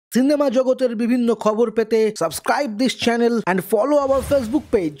Cinema জগতের বিভিন্ন খবর পেতে subscribe this channel and follow our Facebook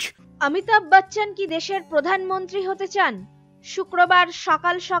page. Amitabh Bachchan কি দেশের প্রধানমন্ত্রী হতে চান? শুক্রবার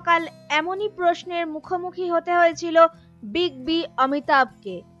সকাল সকাল এমনই প্রশ্নের মুখোমুখি হতে হয়েছিল বিগ বি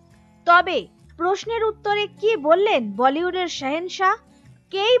অমিতাভকে। তবে প্রশ্নের উত্তরে কি বললেন বলিউডের শাহেনশাহ?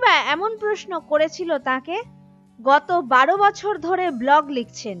 কেই বা এমন প্রশ্ন করেছিল তাকে? গত 12 বছর ধরে ব্লগ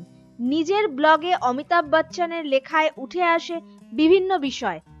লিখছেন। নিজের ব্লগে অমিতাভ বচ্চনের লেখায় উঠে আসে বিভিন্ন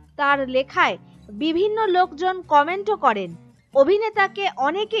বিষয়। তার লেখায় বিভিন্ন লোকজন কমেন্টও করেন। অভিনেতাকে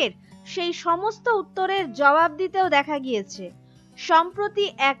অনেকের সেই সমস্ত উত্তরের জবাব দিতেও দেখা গিয়েছে। সম্প্রতি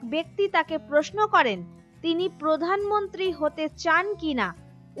এক ব্যক্তি তাকে প্রশ্ন করেন তিনি প্রধানমন্ত্রী হতে চান কিনা।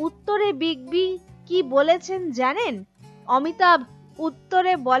 উত্তরে বিগ বি কি বলেছেন জানেন? অমিতাভ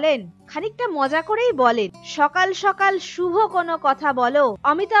উত্তরে বলেন, খানিকটা মজা করেই বলেন, সকাল সকাল শুভ কোনো কথা বলো।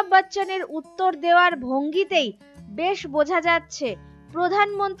 অমিতাভ বচ্চনের উত্তর দেওয়ার ভঙ্গিতেই বেশ বোঝা যাচ্ছে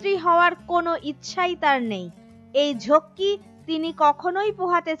প্রধানমন্ত্রী হওয়ার কোনো ইচ্ছাই তার নেই। এই ঝক্কি তিনি কখনোই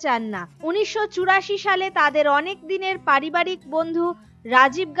পোহাতে চান না। 1984 সালে তাদের অনেক দিনের পারিবারিক বন্ধু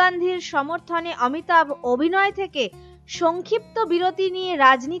রাজীব গান্ধীর সমর্থনে অমিতাভ অভিনয় থেকে সংক্ষিপ্ত বিরতি নিয়ে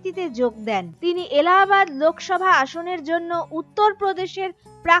রাজনীতিতে যোগ দেন। তিনি এলাহাবাদ লোকসভা আসনের জন্য উত্তরপ্রদেশের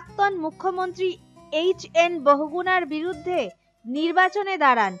প্রাক্তন মুখ্যমন্ত্রী এইচ.এন. বহুগুণার বিরুদ্ধে নির্বাচনে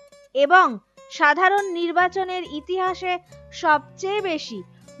দাঁড়ান এবং সাধারণ নির্বাচনের ইতিহাসে সবচেয়ে বেশি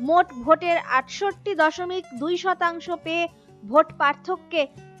মোট ভোটের 68.2% পেয়ে ভোট পার্থক্যে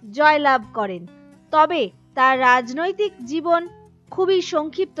জয়লাভ করেন। তবে তার রাজনৈতিক জীবন খুবই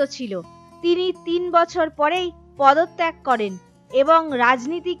সংক্ষিপ্ত ছিল। তিনি 3 বছর পরেই পদত্যাগ করেন এবং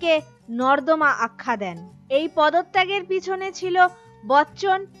রাজনীতিকে নর্দমা আখ্যা দেন। এই পদত্যাগের পিছনে ছিল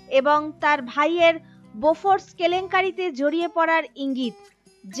বচ্চন এবং তার ভাইয়ের বোফোর্স কেলেঙ্কারিতে জড়িয়ে পড়ার ইঙ্গিত,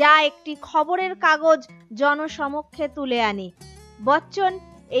 যা একটি খবরের কাগজ জনসমক্ষে তুলে আনে। বচ্চন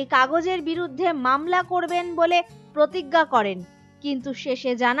এই কাগজের বিরুদ্ধে মামলা করবেন বলে প্রতিজ্ঞা করেন, কিন্তু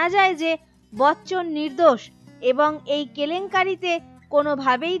শেষে জানা যায় যে বচ্চন নির্দোষ এবং এই কেলেঙ্কারিতে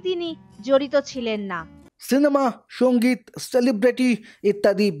কোনোভাবেই তিনি জড়িত ছিলেন না। সিনেমা, সঙ্গীত, সেলিব্রিটি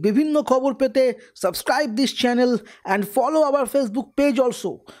ইত্যাদি বিভিন্ন খবর পেতে subscribe this channel and follow our Facebook page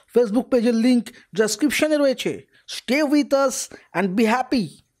also. Facebook পেজের লিঙ্ক ডেসক্রিপশনে রয়েছে। Stay with us and be happy.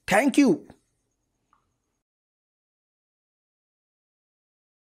 Thank you.